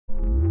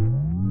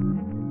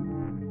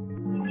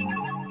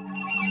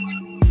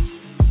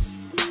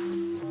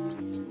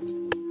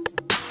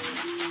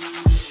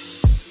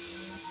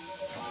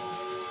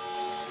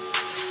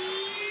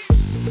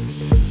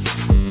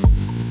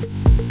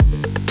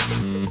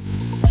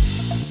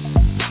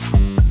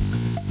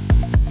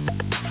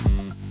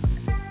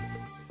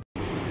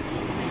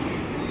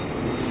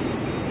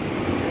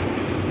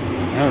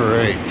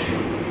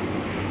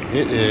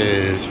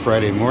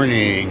Friday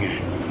morning.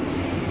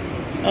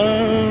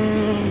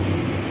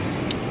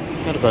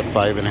 Got about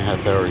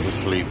 5.5 hours of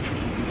sleep.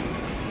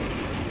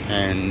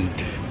 And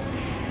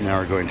now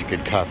we're going to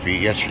get coffee.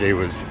 Yesterday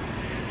was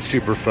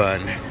super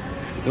fun.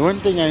 The one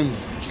thing I'm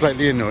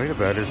slightly annoyed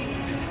about is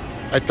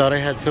I thought I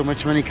had so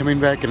much money coming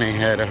back and I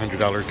had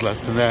 $100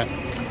 less than that.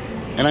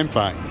 And I'm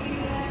fine.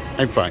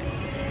 I'm fine.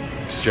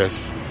 It's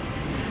just,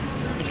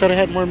 I thought I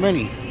had more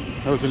money.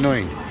 That was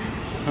annoying.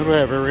 But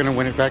whatever, we're going to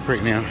win it back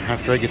right now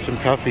after I get some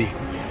coffee.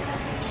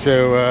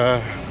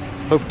 So,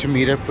 hope to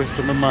meet up with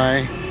some of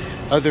my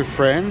other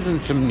friends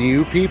and some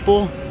new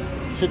people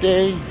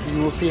today.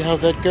 And we'll see how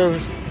that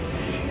goes.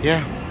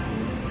 Yeah.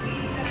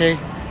 Okay,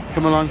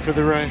 come along for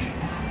the ride.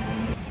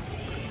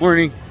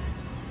 Morning.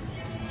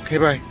 Okay,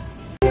 bye.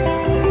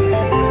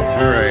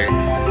 Alright.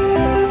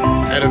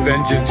 Had a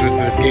vengeance with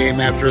this game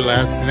after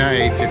last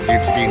night, if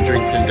you've seen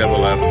Drinks and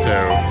Double Up,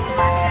 so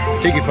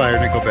Tiki Fire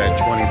Nickel Bet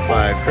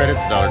 25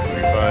 credits,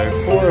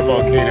 $1.25 for a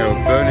Volcano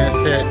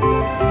bonus hit.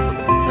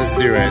 Let's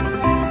do it.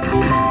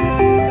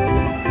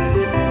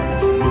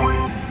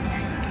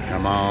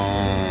 Come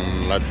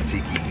on, lots of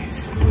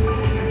tikis.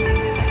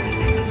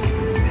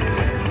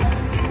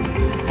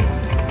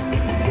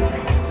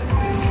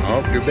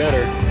 Oh, do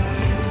better.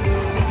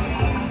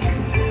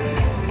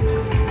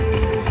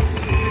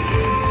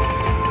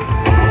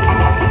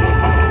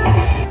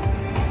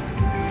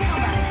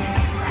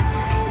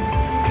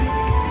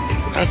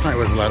 Last night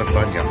was a lot of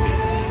fun, y'all.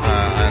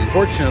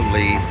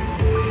 Unfortunately,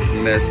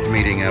 missed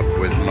meeting up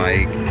with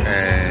Mike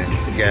and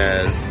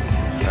Gaz,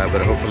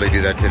 but hopefully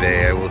do that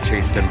today. I will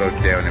chase them both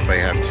down if I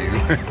have to.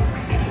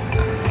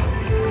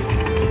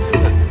 So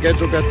the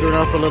schedule got thrown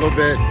off a little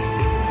bit,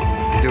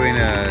 doing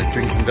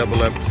Drinks and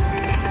Double Ups,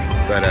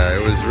 but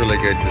it was really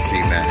good to see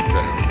Matt.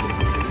 So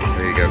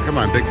there you go. Come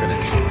on, big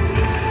finish.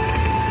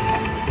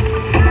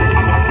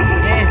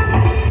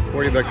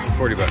 40 bucks is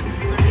 40 bucks.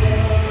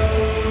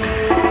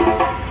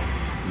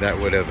 That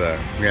would have,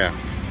 yeah,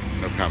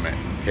 no comment.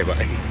 Okay,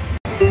 bye.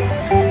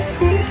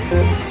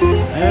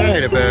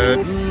 Alright,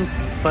 about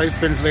 5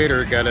 spins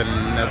later, got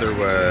another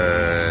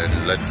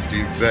one. Let's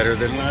do better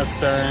than last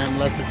time.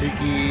 Lots of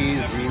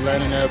tikis,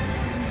 lining up,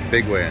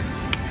 big wins.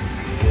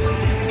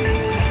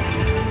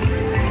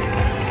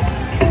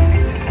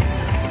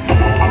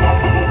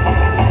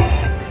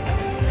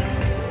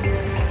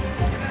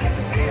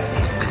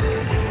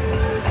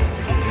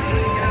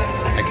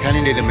 I kind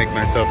of need to make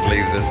myself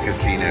leave this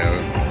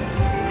casino.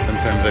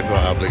 Sometimes I feel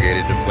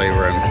obligated to play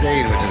where I'm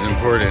staying, which is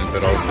important,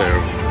 but also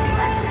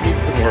need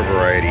some more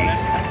variety.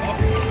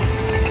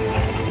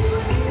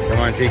 Come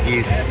on,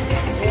 tikis.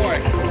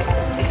 Alright,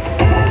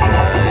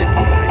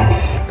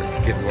 let's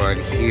get one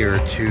here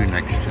too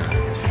next time.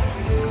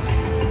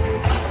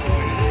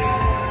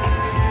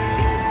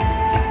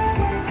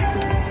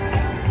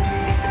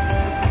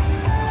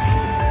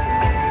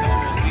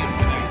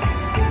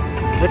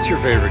 What's your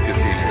favorite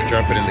casino?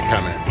 Drop it in the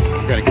comments.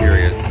 I'm kind of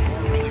curious.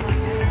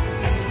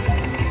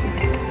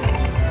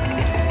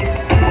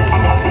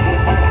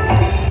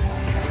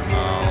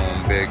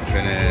 Big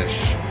finish.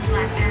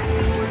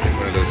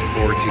 One of those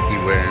 4 tiki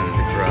wins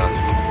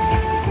across.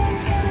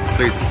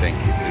 Please and thank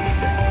you. Please and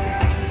thank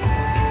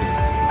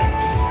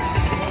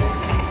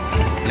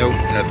you. Nope,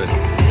 nothing.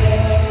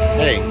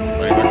 Hey,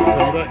 20 bucks is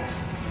 20 bucks.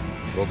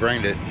 We'll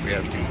grind it. We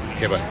have to.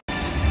 Okay, bye.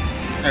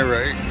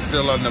 Alright,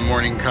 still on the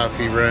morning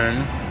coffee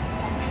run.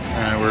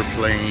 We're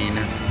playing, I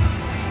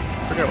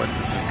forgot what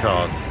this is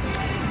called.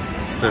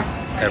 It's the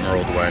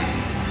emerald one.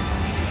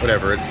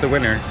 Whatever, it's the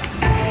winner.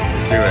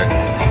 Let's do it.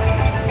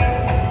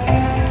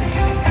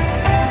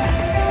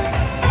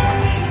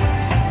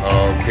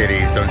 Oh,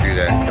 kitties, don't do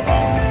that. Come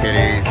on,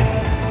 kitties.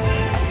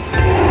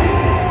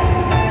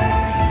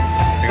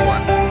 Big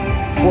one.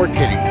 4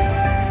 kitties.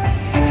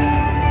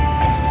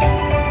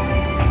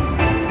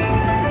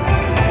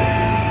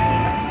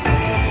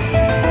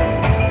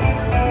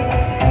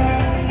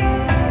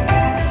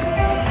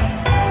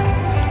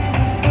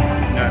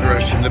 Not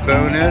rushing the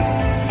bonus.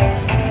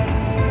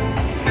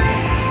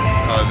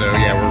 Although,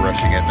 yeah, we're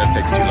rushing it. That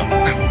takes too long.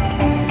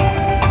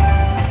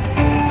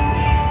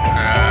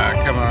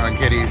 Come on,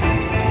 kitties.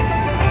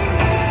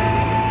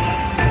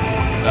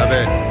 Stop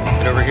it.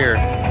 Get over here.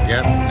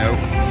 Yep, nope.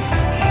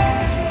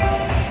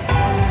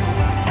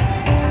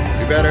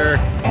 Do better.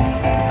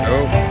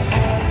 Nope.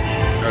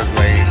 I was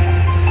late.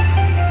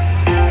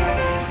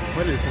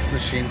 What is this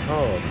machine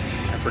called?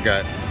 I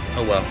forgot.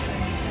 Oh well.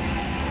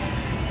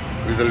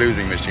 We're the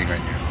losing machine right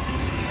now.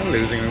 I'm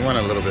losing. We won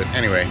a little bit.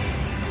 Anyway.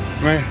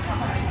 Come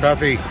on.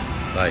 Coffee.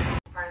 Bye.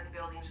 Part of the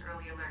building's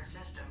early alert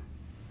system.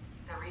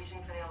 The reason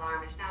for the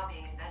alarm is now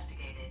being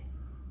investigated.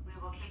 We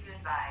will keep you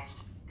advised.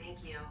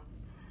 Thank you.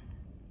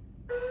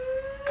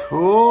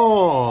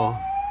 Cool.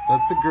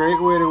 That's a great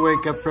way to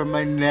wake up from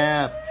my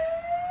nap.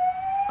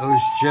 I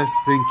was just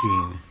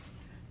thinking,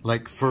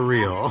 like for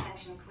real.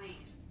 Attention,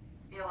 please.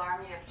 The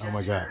alarm you have just Oh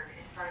my God. heard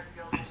is part of the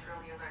building's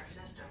early alert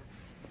system.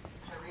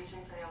 The reason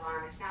for the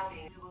alarm is now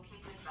being. We will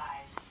keep you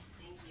advised.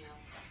 Thank you.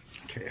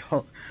 Okay,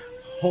 hold on.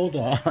 Hold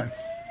on.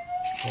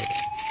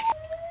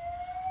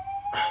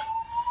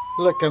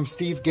 Look, I'm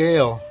Steve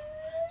Gale.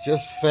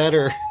 Just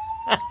fatter.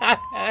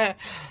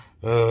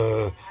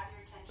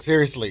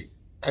 Seriously,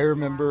 I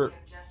remember...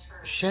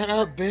 Shut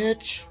up,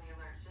 bitch.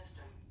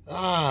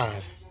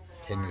 God.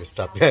 I need to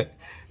stop that.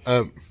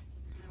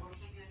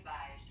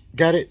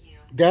 Got it.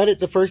 Got it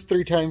the first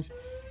 3 times.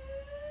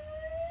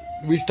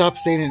 We stopped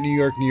staying in New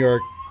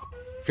York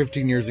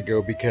 15 years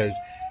ago because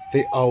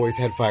they always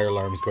had fire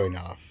alarms going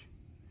off.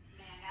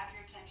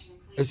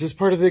 Is this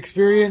part of the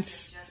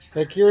experience?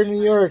 Like, you're in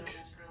New York,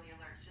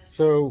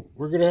 so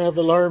we're going to have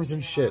alarms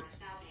and shit.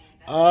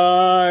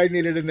 I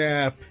needed a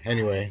nap.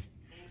 Anyway.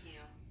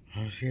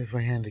 Oh, here's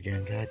my hand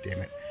again. God damn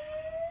it.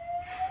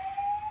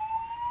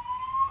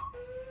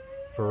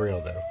 For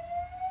real, though.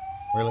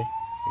 Really?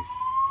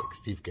 Like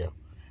Steve Gale.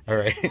 All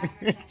right.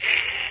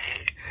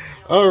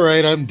 All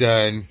right, I'm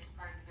done.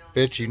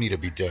 Bitch, you need to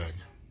be done.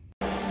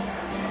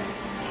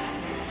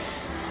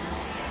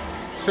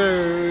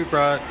 So we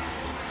brought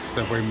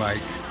Subway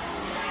Mike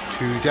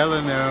to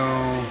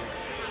Delano.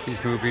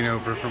 He's moving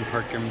over from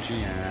Park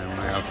MGM.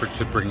 I offered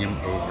to bring him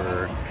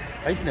over.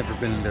 I'd never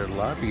been in their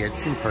lobby. I'd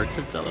seen parts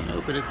of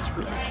Delano, but it's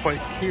really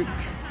quite cute.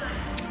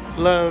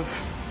 Love.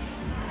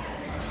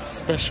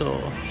 Special.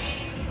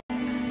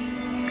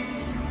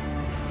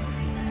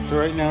 So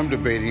right now I'm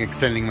debating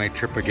extending my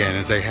trip again,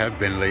 as I have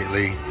been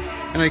lately.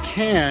 And I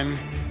can,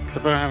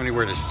 except I don't have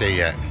anywhere to stay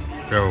yet.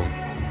 So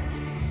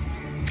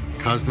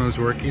Cosmo's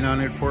working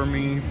on it for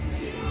me,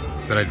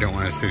 but I don't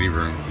want a city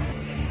room.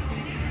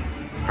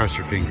 Cross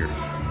your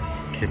fingers.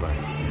 Okay, bye.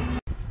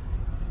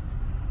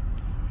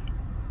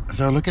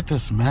 So look at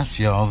this mess,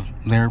 y'all.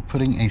 They're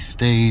putting a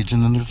stage,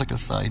 and then there's like a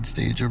side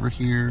stage over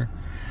here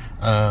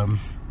on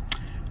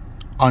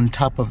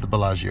top of the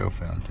Bellagio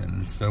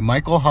fountains. So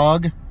Michael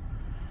Hogg,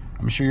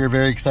 I'm sure you're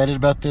very excited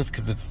about this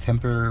because it's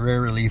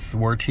temporarily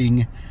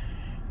thwarting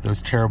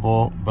those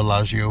terrible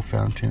Bellagio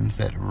fountains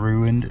that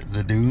ruined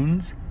the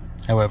dunes.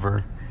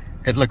 However,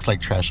 it looks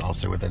like trash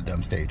also with that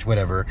dumb stage.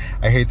 Whatever.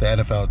 I hate the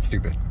NFL. It's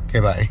stupid. Okay,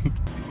 bye.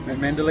 At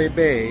Mandalay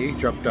Bay,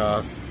 dropped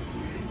off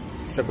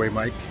Subway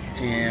Mike,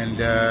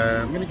 and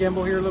I'm going to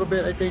gamble here a little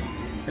bit, I think,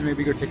 and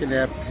maybe go take a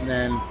nap, and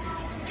then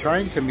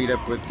trying to meet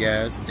up with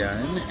Gaz,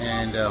 Dunn,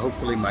 and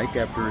hopefully Mike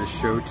after his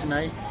show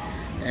tonight.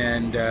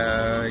 And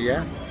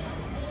yeah,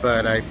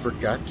 but I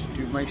forgot to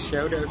do my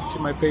shout outs to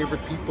my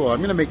favorite people. I'm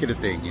going to make it a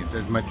thing. It's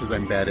as much as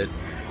I'm bad at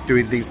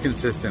doing things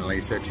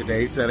consistently. So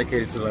today's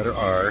dedicated to the letter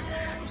R.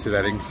 So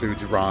that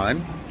includes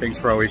Ron. Thanks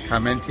for always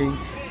commenting.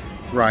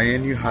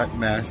 Ryan, you hot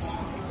mess.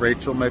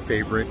 Rachel, my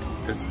favorite,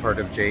 is part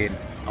of J and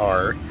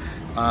R.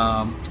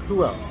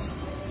 Who else?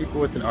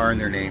 People with an R in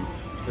their name.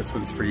 This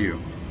one's for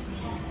you.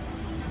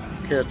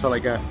 Okay, that's all I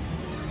got.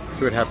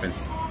 See what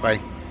happens.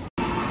 Bye.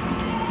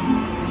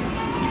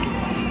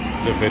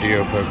 The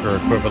video poker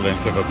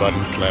equivalent of a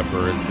button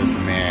slapper is this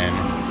man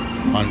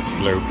on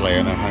slow play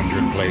on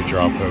 100 play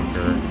draw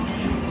poker,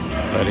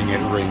 letting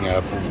it ring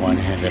up one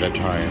hand at a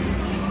time.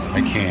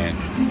 I can't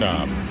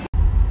stop.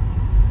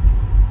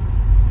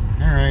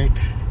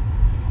 Alright,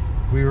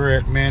 we were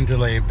at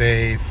Mandalay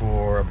Bay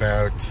for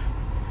about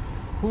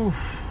 4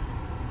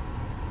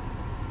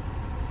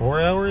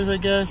 hours, I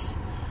guess.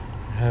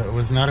 It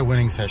was not a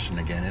winning session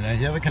again, and I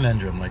have a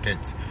conundrum. Like,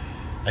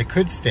 I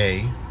could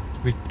stay.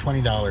 Be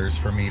 $20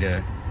 for me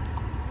to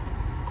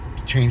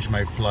change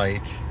my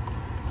flight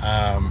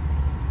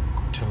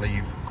to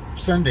leave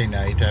Sunday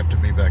night. I have to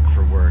be back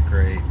for work,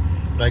 right?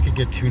 But I could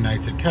get 2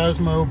 nights at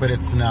Cosmo, but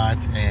it's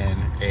not in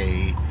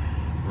a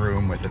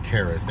room with a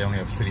terrace. They only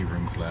have city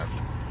rooms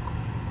left.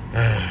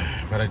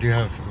 But I do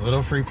have a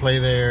little free play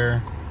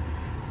there.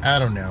 I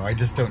don't know. I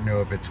just don't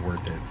know if it's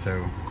worth it.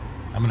 So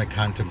I'm going to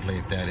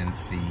contemplate that and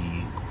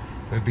see.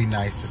 It would be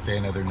nice to stay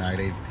another night.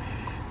 I've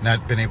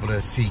not been able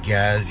to see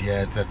Gaz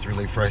yet. That's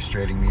really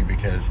frustrating me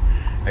because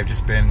I've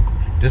just been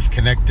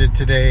disconnected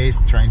today,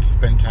 trying to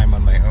spend time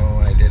on my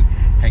own. I did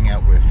hang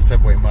out with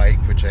Subway Mike,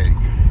 which I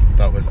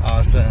thought was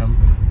awesome.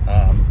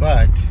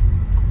 But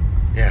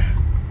yeah,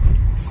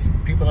 it's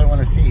people I want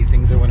to see,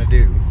 things I want to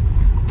do.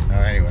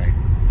 Anyway,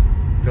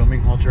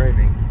 filming while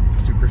driving,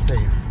 super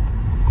safe.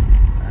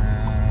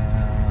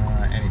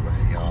 Anyway,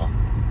 y'all,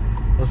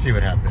 we'll see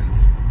what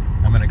happens.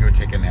 I'm gonna go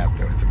take a nap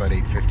though. It's about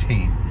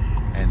 8:15,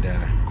 and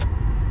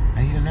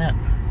I need a nap.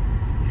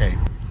 Okay.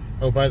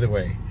 Oh, by the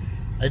way,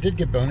 I did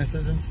get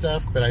bonuses and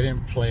stuff, but I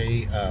didn't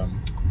play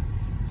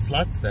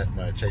slots that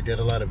much. I did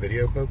a lot of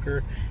video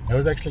poker. I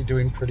was actually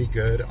doing pretty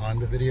good on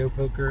the video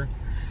poker,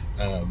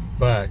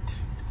 but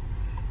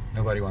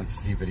nobody wants to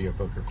see video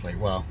poker play.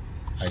 Well,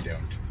 I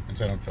don't, and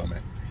so I don't film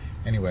it.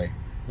 Anyway,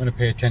 I'm going to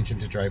pay attention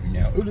to driving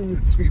now. Ooh,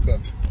 speed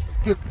bumps.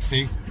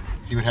 See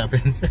what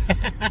happens.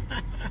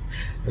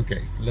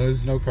 Okay,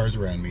 there's no cars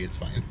around me. It's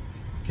fine.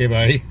 Okay,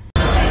 bye.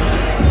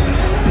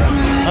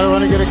 I don't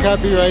want to get a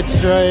copyright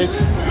strike,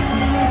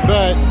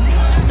 but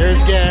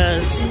there's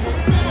Gaz.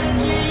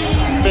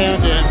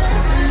 Found him.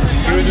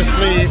 He was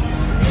asleep.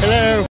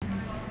 Hello.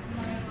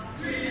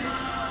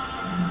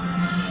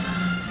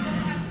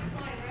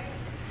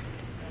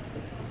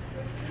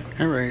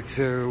 All right,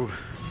 so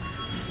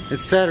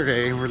it's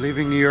Saturday. We're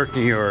leaving New York,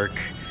 New York.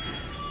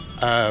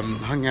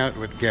 Hung out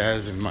with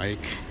Gaz and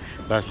Mike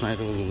last night.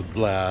 It was a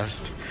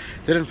blast.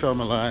 Didn't film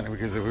a lot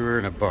because we were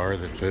in a bar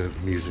that the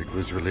music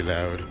was really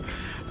loud.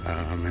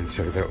 And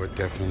so that would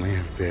definitely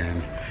have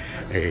been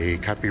a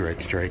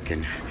copyright strike,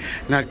 and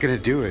not gonna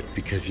do it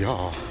because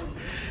y'all,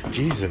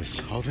 Jesus,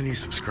 all the new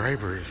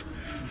subscribers.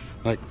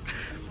 Like,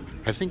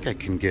 I think I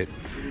can get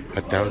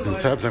 1,000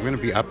 subs. I'm gonna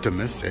be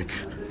optimistic,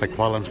 like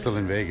while I'm still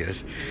in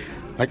Vegas.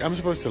 Like, I'm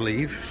supposed to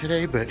leave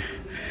today, but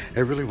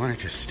I really wanted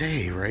to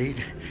stay, right?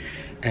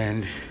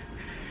 And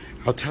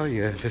I'll tell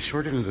you, the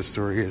short end of the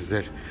story is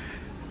that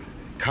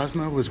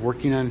Cosmo was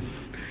working on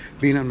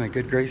being on my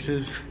good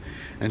graces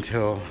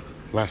until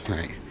last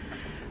night.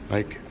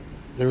 Like,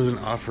 there was an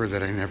offer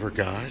that I never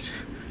got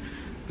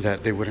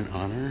that they wouldn't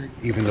honor,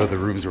 even though the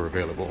rooms were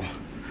available.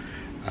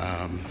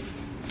 And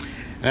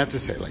I have to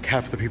say, like,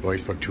 half the people I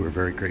spoke to were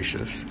very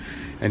gracious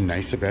and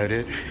nice about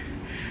it.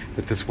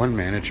 But this one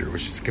manager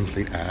was just a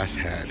complete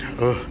asshat.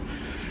 Ugh.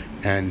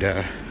 And,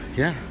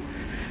 yeah,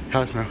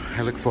 Cosmo,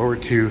 I look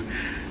forward to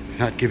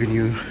not giving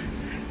you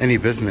any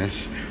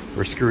business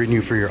or screwing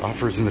you for your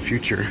offers in the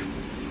future,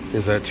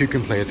 because two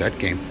can play at that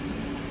game.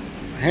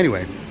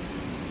 Anyway,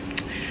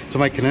 so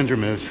my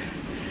conundrum is,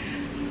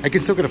 I can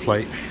still get a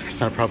flight. It's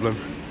not a problem.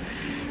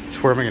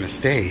 It's where am I going to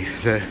stay?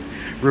 The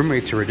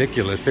roommates are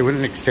ridiculous. They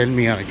wouldn't extend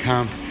me on a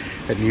comp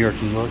at New York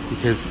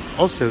because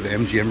also the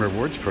MGM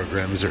rewards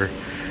programs are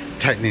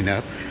tightening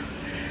up.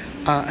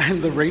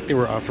 And the rate they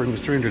were offering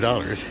was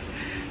 $300.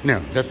 No,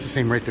 that's the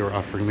same rate they were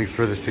offering me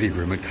for the city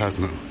room at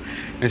Cosmo.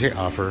 And I say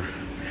offer,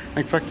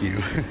 like, fuck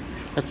you.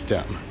 That's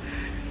dumb.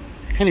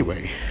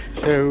 Anyway,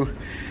 so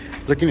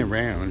looking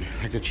around,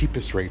 like, the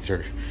cheapest rates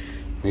are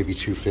maybe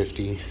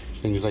 $250,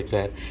 things like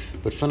that.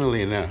 But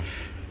funnily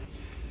enough,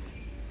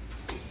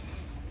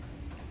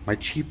 my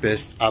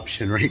cheapest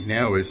option right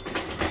now is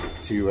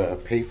to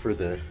pay for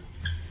the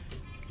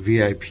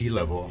VIP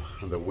level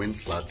on the Win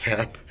Slots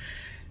app,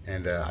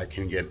 and I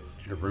can get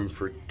a room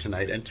for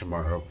tonight and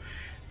tomorrow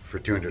for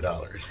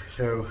 $200.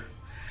 So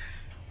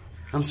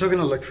I'm still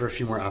gonna look for a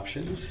few more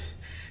options,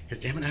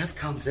 because damn it, I have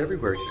comps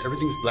everywhere.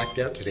 Everything's blacked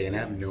out today and I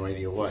have no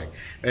idea why.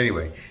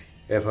 Anyway,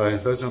 if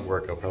those don't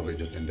work, I'll probably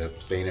just end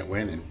up staying at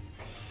Win and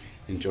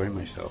enjoying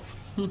myself.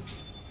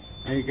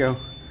 There you go.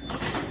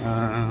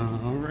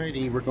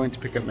 Alrighty, we're going to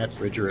pick up Matt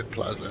Bridger at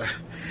Plaza.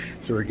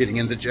 So we're getting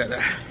in the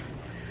Jetta.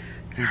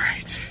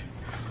 Alright.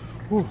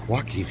 Ooh,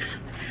 walking.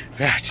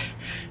 Fat.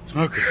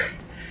 Smoker.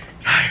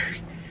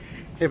 Tired.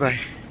 Hey, bye.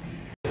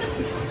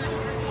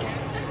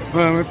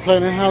 Well, we're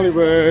Planet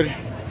Hollywood.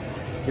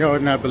 Y'all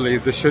would not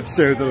believe the shit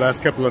show the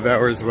last couple of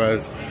hours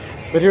was.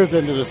 But here's the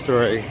end of the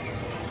story.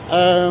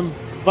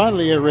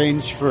 Finally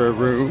arranged for a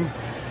room.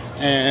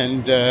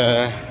 And,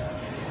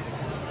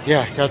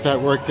 yeah, got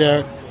that worked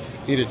out.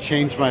 Need to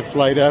change my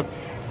flight up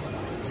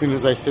as soon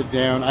as I sit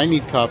down. I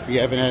need coffee.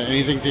 I haven't had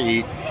anything to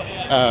eat.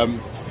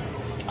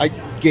 I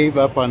gave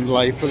up on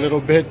life a little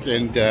bit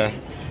and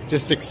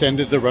just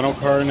extended the rental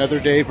car another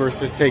day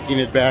versus taking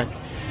it back,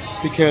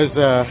 because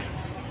I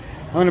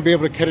want to be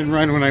able to cut and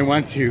run when I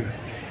want to.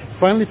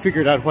 Finally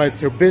figured out why it's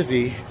so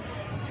busy.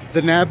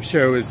 The NAB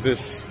show is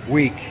this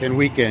week and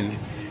weekend,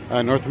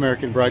 North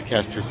American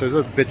Broadcaster. So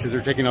those bitches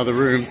are taking all the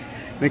rooms,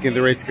 making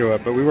the rates go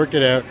up. But we worked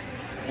it out,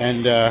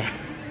 and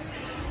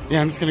yeah,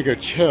 I'm just gonna go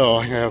chill.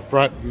 I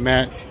brought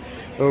Matt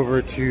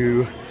over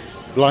to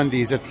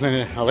Blondie's at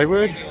Planet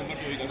Hollywood,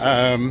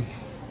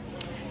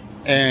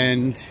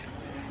 and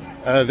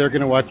they're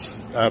gonna watch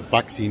a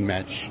boxing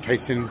match,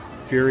 Tyson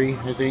Fury,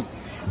 I think,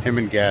 him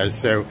and Gaz.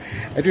 So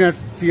I do not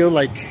feel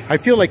like, I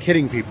feel like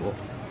hitting people.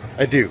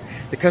 I do.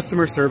 The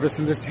customer service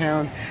in this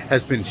town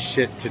has been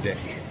shit today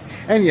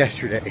and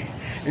yesterday.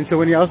 And so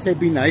when y'all say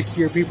be nice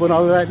to your people and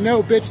all of that,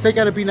 no, bitch, they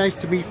gotta be nice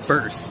to me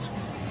first.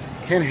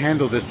 Can't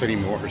handle this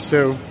anymore.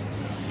 So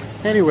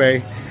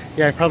anyway,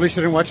 yeah, I probably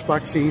shouldn't watch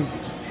boxing.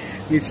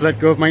 Need to let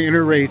go of my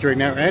inner rage right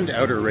now, and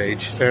outer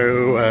rage.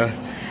 So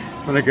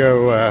I'm gonna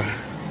go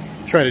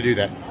try to do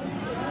that.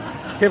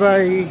 Okay,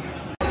 bye.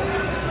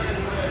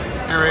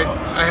 All right,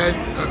 I had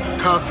a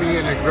coffee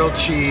and a grilled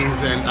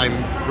cheese, and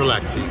I'm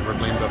relaxing. We're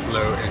playing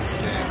Buffalo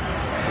instead.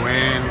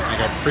 When I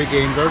got free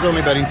games, I was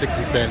only betting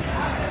 60 cents. So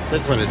I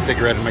just wanted a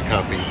cigarette and my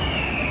coffee.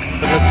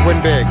 But let's win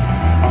big.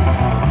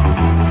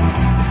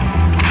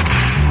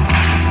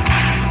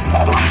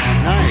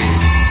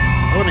 Nice.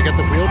 Oh, and I got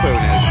the wheel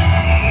bonus.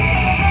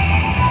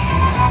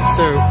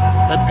 So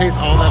that pays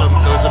all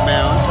those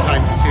amounts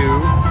times 2.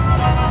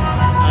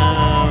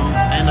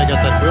 And I got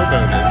that wheel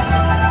bonus.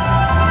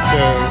 So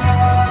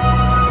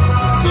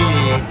let's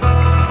see.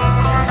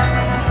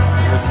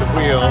 There's the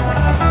wheel.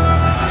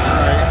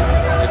 Alright.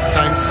 It's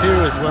times 2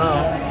 as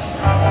well.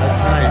 That's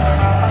nice.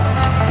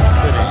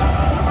 Spinning.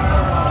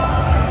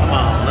 Come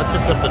on, let's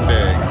hit something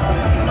big.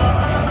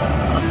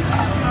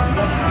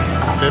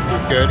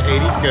 50's good,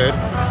 80's good,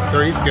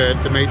 30's good,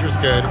 the major's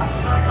good.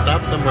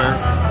 Stop somewhere.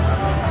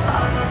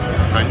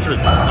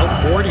 Hundreds.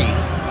 Oh, 40.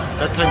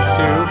 That times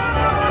 2.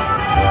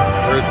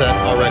 Or is that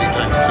already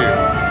times 2? I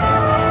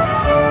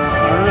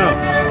don't know.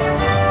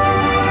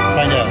 Let's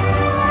find out.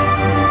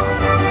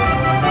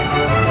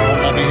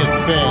 Let me hit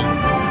spin.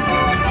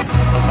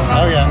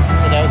 Oh yeah,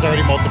 so that was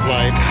already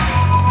multiplied.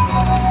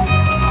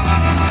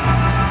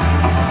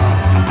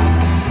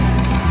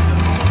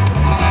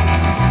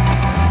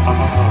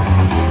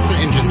 It's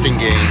an interesting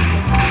game.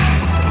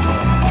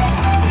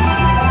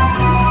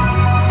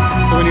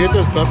 So when you hit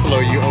those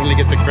buffalo, you only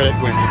get the credit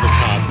wins at the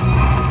top.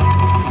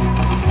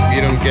 You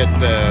don't get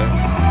the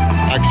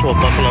actual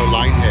buffalo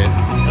line hit.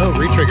 Oh,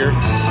 retrigger.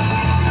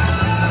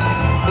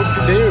 What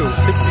to do?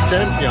 60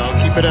 cents, y'all.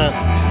 Keep it up.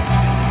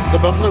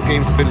 The buffalo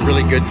games have been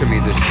really good to me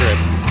this trip.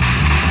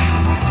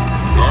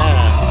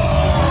 Yeah.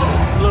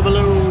 Hello,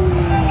 hello.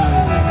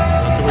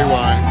 That's what we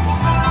want.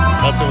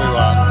 That's what we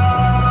want.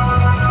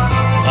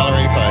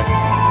 $1.85.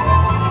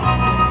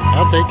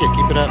 I'll take it.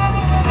 Keep it up.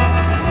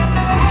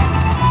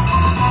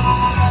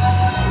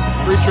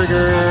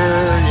 Retrigger.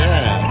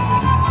 Yeah.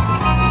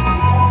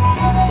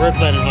 We're at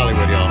Planet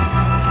Hollywood, y'all.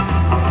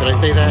 Did I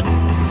say that?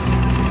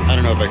 I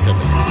don't know if I said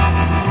that.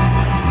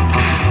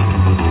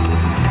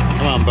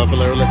 Come on,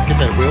 Buffalo. Let's get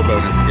that wheel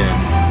bonus again.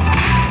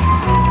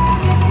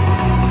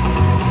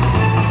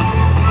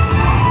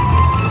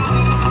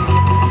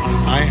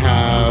 I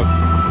have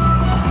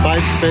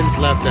 5 spins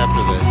left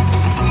after this.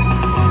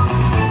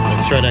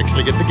 Let's try to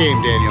actually get the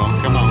game, Daniel.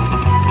 Come on.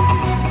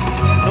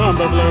 Come on,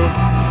 Buffalo.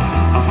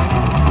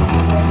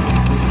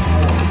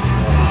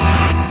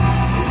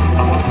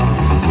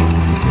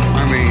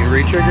 I mean,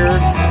 retrigger,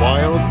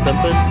 wild,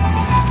 something.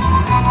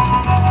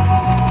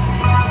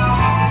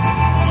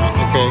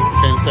 Okay,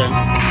 10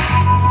 cents.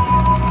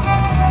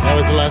 That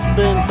was the last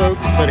spin,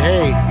 folks, but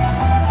hey,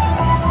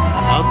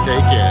 I'll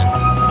take it.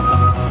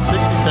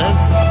 60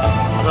 cents.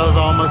 That was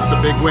almost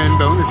a big win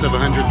bonus of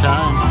 100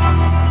 times.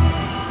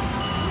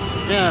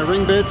 Yeah,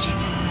 ring, bitch.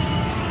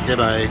 Okay,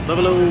 bye.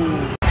 Buffalo.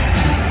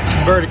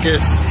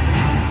 Spartacus.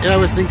 Yeah, I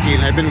was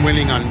thinking, I've been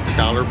winning on the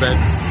dollar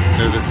bets,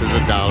 so this is a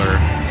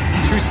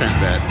 $2-cent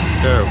bet.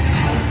 So,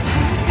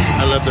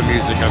 I love the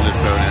music on this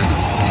bonus.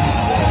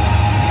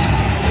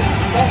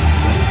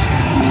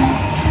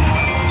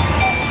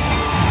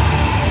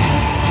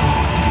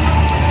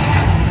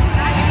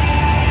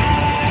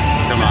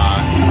 Come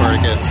on,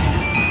 Spartacus.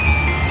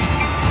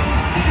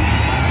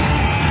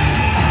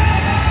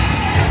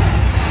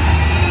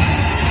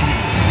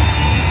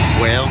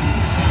 Well,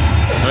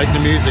 I like the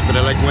music, but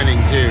I like winning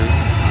too.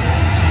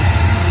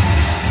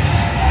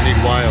 I need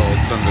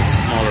wilds on the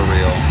smaller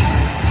reel.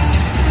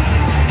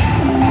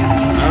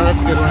 Oh,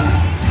 that's a good one.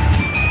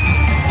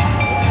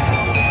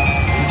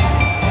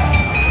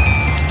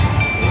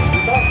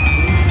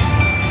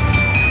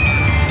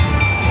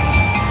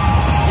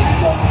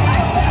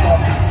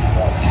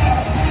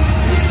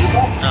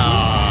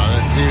 Ah,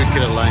 that dude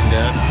could have lined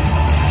up.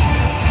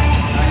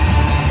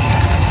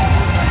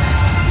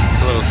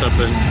 A little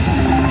something.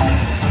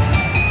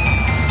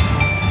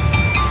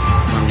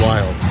 On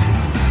wilds.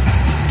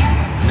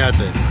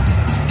 Nothing.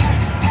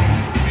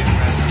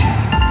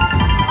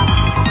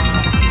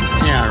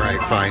 Yeah,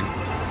 alright, fine.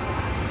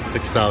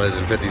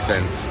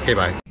 $6.50. Okay,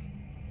 bye.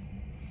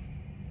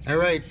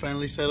 Alright,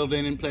 finally settled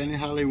in Planet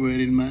Hollywood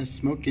in my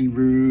smoking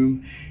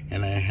room,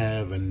 and I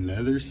have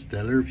another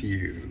stellar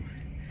view.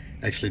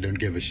 Actually, don't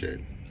give a shit.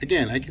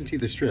 Again, I can see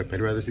the strip.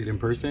 I'd rather see it in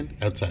person,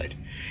 outside.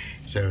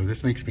 So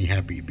this makes me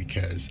happy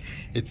because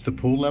it's the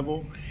pool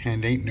level,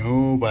 and ain't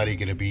nobody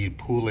gonna be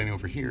pooling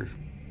over here.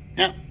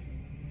 Yeah.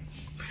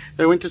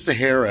 I went to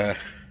Sahara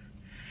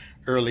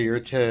earlier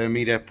to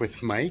meet up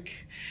with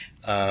Mike.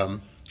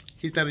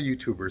 He's not a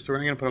YouTuber, so we're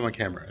not gonna put him on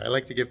camera. I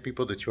like to give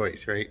people the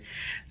choice, right?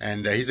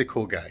 And he's a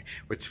cool guy.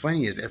 What's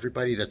funny is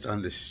everybody that's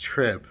on this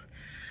trip,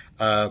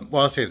 well,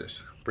 I'll say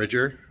this.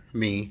 Bridger,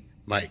 me,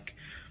 Mike,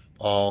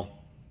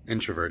 all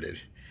introverted.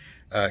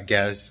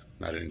 Gaz,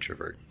 not an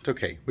introvert. It's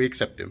okay, we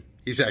accept him.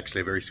 He's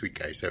actually a very sweet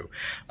guy, so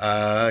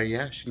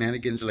yeah,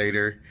 shenanigans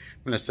later.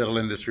 I'm gonna settle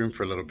in this room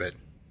for a little bit.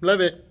 Love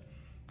it.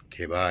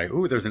 Okay, bye.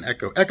 Ooh, there's an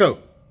echo. Echo!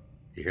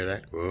 You hear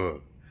that?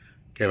 Whoa.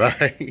 Okay,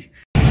 bye.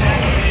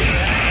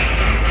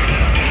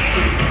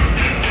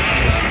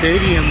 The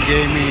stadium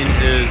gaming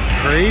is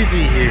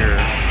crazy here.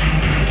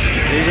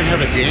 They even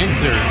have a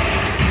dancer.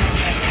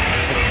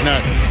 It's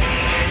nuts.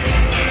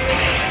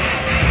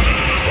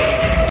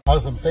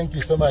 Awesome, thank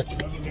you so much.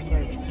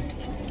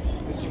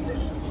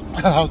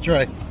 I'll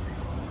try.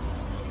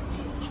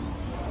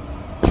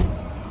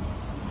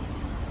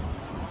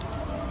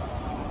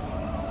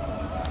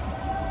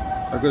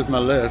 There goes my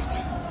lift.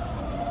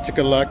 Took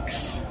a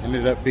Lux,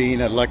 ended up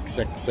being a Lux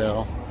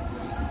XL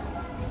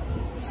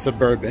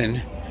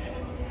Suburban,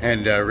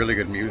 and really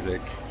good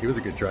music. He was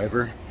a good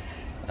driver.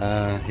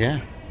 Yeah,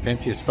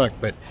 fancy as fuck.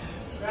 But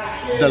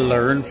the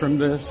learn from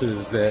this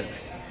is that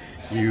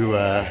you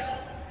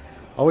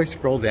always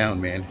scroll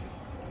down, man.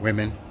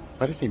 Women.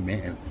 Why did I say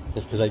man?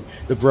 Just because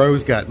the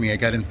bros got me. I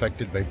got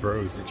infected by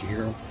bros. Did you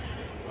hear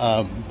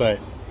them? But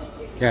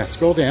yeah,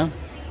 scroll down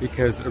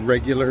because a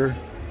regular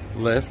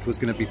lift was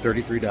going to be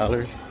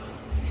 $33.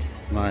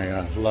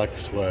 My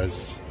Lux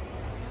was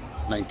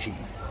 $19.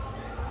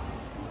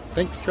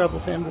 Thanks, travel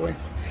fanboy.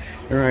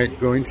 All right,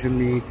 going to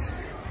meet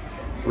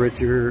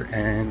Bridger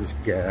and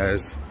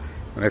Gaz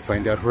when I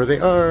find out where they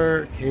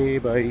are. Okay,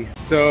 bye.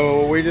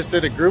 So we just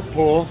did a group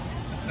pool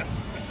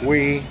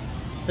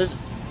This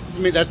is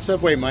me. That's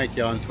Subway Mike,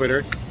 y'all, on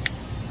Twitter.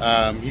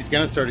 He's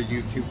gonna start a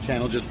YouTube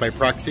channel just by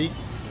proxy.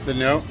 But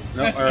no,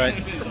 all right.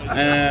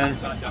 And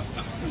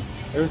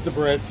there's the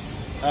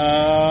Brits.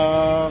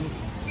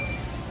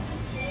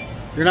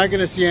 You're not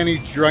gonna see any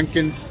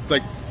drunken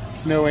like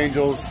snow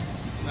angels.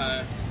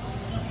 No.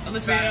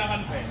 Unless we eat a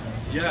humpy.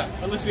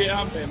 Yeah. Unless we eat a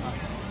humpy,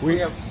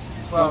 man.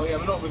 Well, yeah,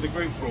 we're not with the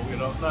group brought you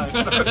know.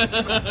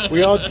 No.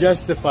 We all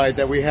justified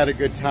that we had a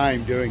good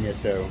time doing it,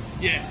 though.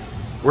 Yes.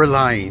 We're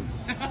lying.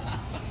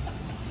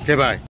 Okay,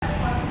 bye.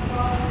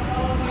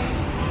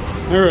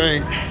 All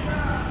right.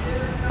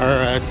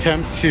 Our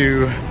attempt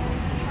to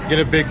get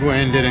a big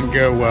win didn't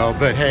go well,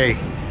 but hey,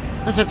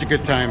 it was such a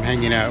good time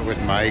hanging out with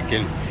Mike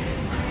and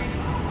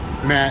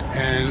Matt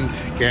and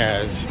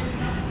Gaz,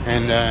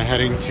 and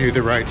heading to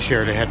the ride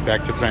share to head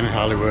back to Planet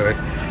Hollywood.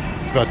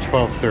 It's about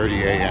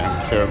 12:30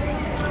 a.m. So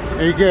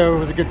there you go. It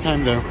was a good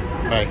time though.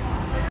 Bye.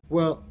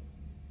 Well,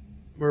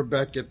 we're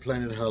back at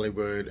Planet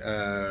Hollywood.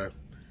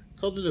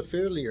 Called it a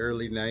fairly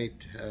early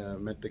night.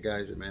 Met the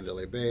guys at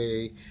Mandalay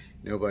Bay.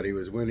 Nobody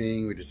was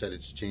winning. We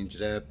decided to change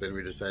it up, and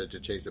we decided to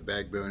chase a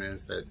bag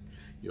bonus that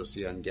you'll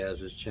see on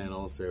Gaz's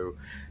channel. So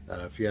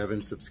if you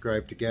haven't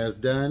subscribed to Gaz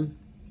Dunn,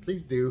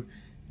 please do.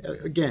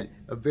 Again,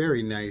 a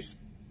very nice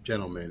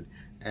gentleman,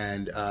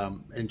 and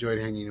enjoyed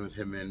hanging with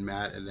him and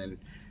Matt. And then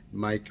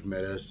Mike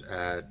met us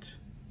at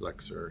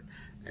Luxor,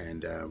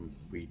 and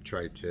we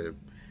tried to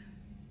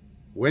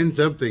win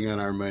something on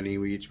our money.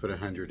 We each put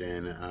 100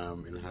 in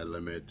high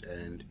limit,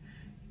 and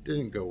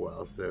didn't go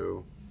well,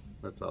 so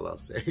that's all I'll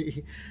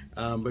say.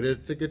 But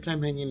it's a good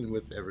time hanging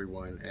with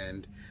everyone,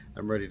 and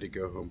I'm ready to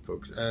go home,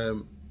 folks.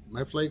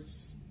 My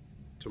flight's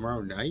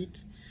tomorrow night,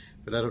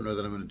 but I don't know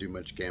that I'm going to do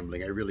much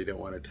gambling. I really don't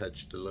want to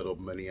touch the little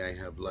money I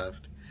have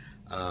left.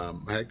 I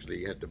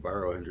actually had to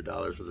borrow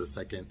 $100 for the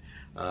second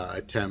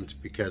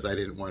attempt because I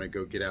didn't want to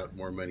go get out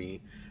more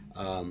money,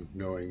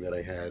 knowing that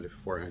I had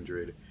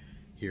 400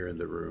 here in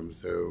the room.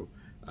 So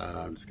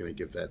I'm just going to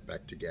give that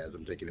back to Gaz.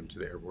 I'm taking him to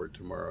the airport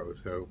tomorrow.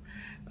 So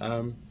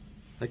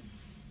like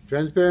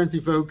transparency,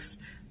 folks.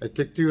 I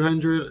took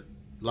 200,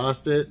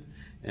 lost it,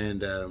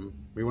 and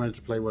we wanted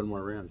to play one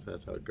more round, so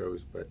that's how it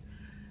goes. But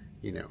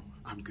you know,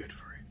 I'm good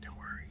for it, don't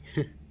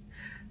worry.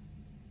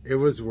 It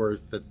was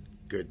worth a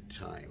good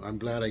time. I'm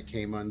glad I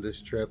came on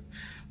this trip.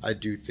 I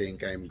do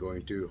think I'm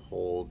going to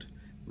hold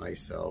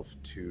myself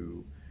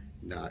to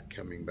not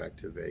coming back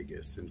to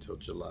Vegas until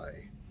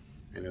July.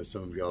 I know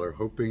some of y'all are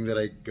hoping that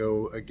I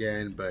go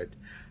again, but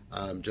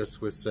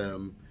just with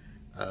some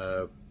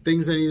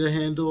things I need to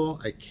handle,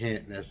 I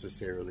can't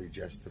necessarily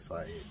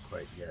justify it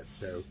quite yet.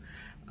 So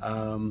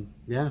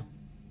yeah,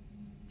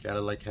 gotta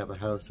like have a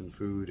house and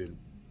food and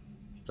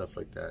stuff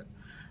like that.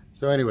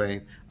 So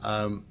anyway,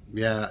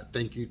 yeah,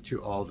 thank you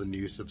to all the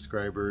new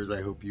subscribers.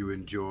 I hope you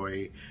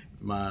enjoy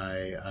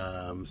my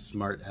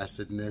smart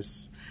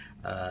acidness.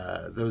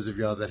 Those of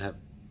y'all that have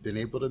been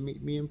able to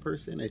meet me in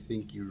person, I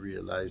think you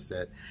realize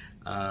that,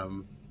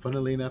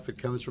 funnily enough, it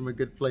comes from a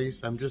good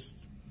place. I'm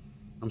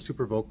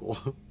super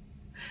vocal.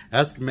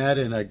 Ask Matt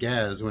and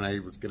Gaz when I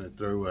was gonna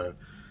throw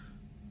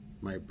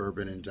my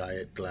bourbon and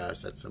diet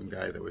glass at some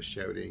guy that was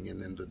shouting,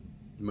 and then the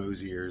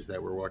Mosiers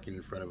that were walking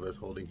in front of us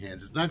holding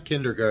hands. It's not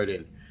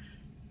kindergarten.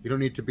 You don't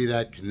need to be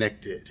that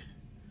connected.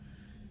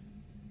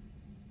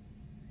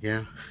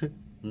 Yeah.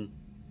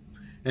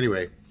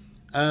 Anyway,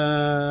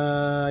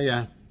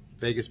 yeah,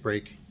 Vegas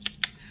break.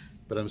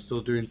 But I'm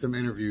still doing some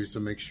interviews, so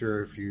make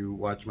sure if you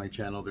watch my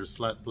channel, there's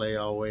Slut Play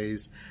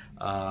always.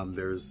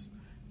 There's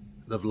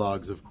the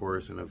vlogs, of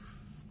course, and of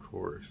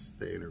course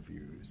the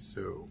interviews.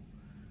 So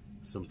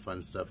some fun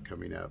stuff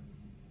coming up,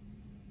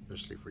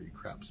 especially for you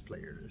craps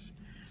players.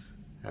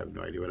 I have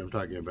no idea what I'm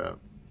talking about.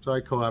 So I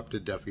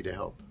co-opted Duffy to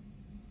help.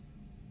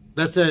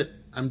 That's it.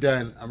 I'm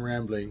done. I'm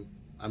rambling.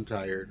 I'm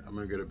tired. I'm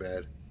gonna go to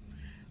bed.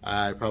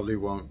 I probably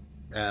won't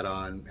add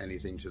on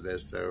anything to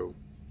this, so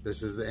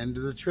this is the end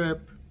of the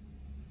trip.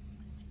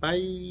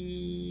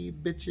 Bye,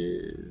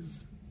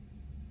 bitches.